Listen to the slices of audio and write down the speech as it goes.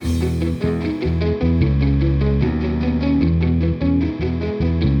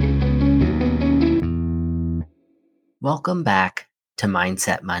Welcome back to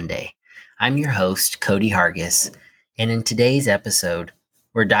Mindset Monday. I'm your host, Cody Hargis, and in today's episode,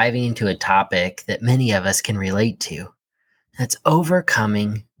 we're diving into a topic that many of us can relate to. That's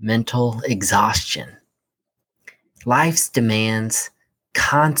overcoming mental exhaustion. Life's demands,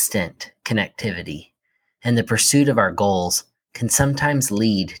 constant connectivity, and the pursuit of our goals can sometimes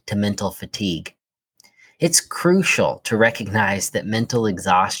lead to mental fatigue. It's crucial to recognize that mental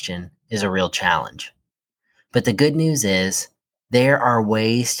exhaustion is a real challenge. But the good news is there are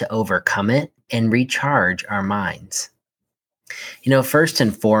ways to overcome it and recharge our minds. First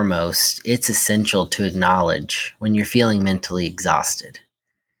and foremost, it's essential to acknowledge when you're feeling mentally exhausted.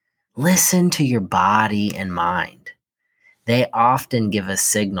 Listen to your body and mind. They often give us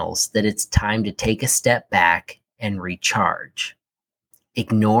signals that it's time to take a step back and recharge.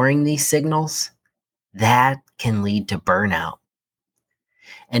 Ignoring these signals, that can lead to burnout.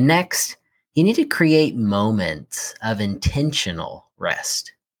 And next, you need to create moments of intentional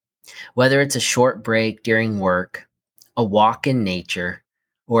rest. Whether it's a short break during work, a walk in nature,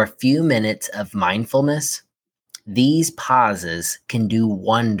 or a few minutes of mindfulness, these pauses can do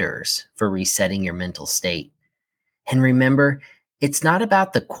wonders for resetting your mental state. And remember, it's not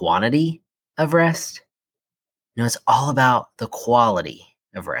about the quantity of rest. No, it's all about the quality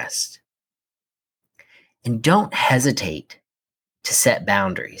of rest. And don't hesitate to set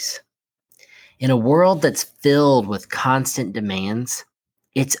boundaries. In a world that's filled with constant demands,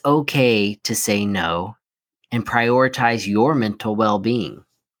 it's okay to say no and prioritize your mental well-being.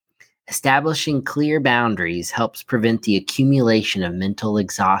 Establishing clear boundaries helps prevent the accumulation of mental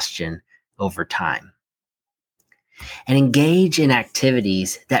exhaustion over time. And engage in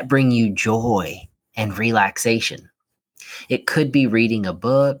activities that bring you joy and relaxation. It could be reading a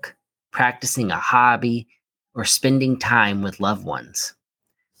book, practicing a hobby, or spending time with loved ones.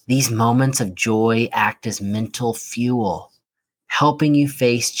 These moments of joy act as mental fuel, helping you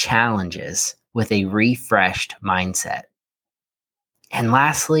face challenges with a refreshed mindset. And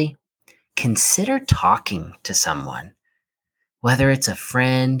lastly, consider talking to someone, whether it's a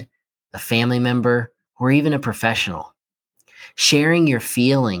friend, a family member, or even a professional. Sharing your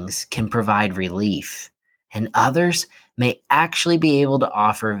feelings can provide relief, and others may actually be able to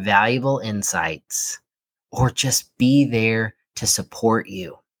offer valuable insights or just be there to support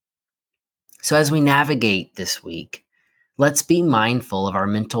you. So as we navigate this week, let's be mindful of our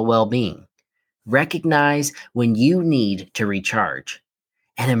mental well-being. Recognize when you need to recharge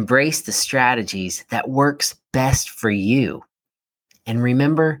and embrace the strategies that works best for you. And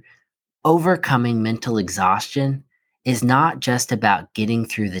remember, overcoming mental exhaustion is not just about getting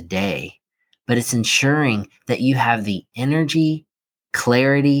through the day, but it's ensuring that you have the energy,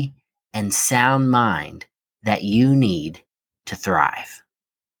 clarity, and sound mind that you need to thrive.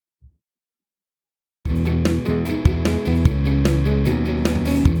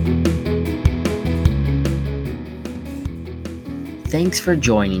 Thanks for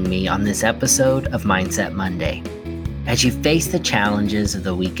joining me on this episode of Mindset Monday. As you face the challenges of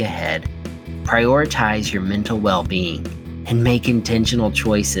the week ahead, prioritize your mental well-being and make intentional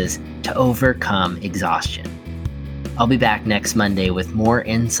choices to overcome exhaustion. I'll be back next Monday with more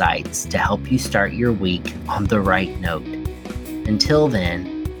insights to help you start your week on the right note. Until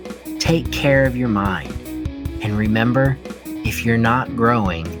then, take care of your mind. And remember, if you're not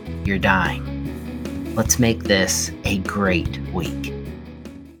growing, you're dying. Let's make this a great week.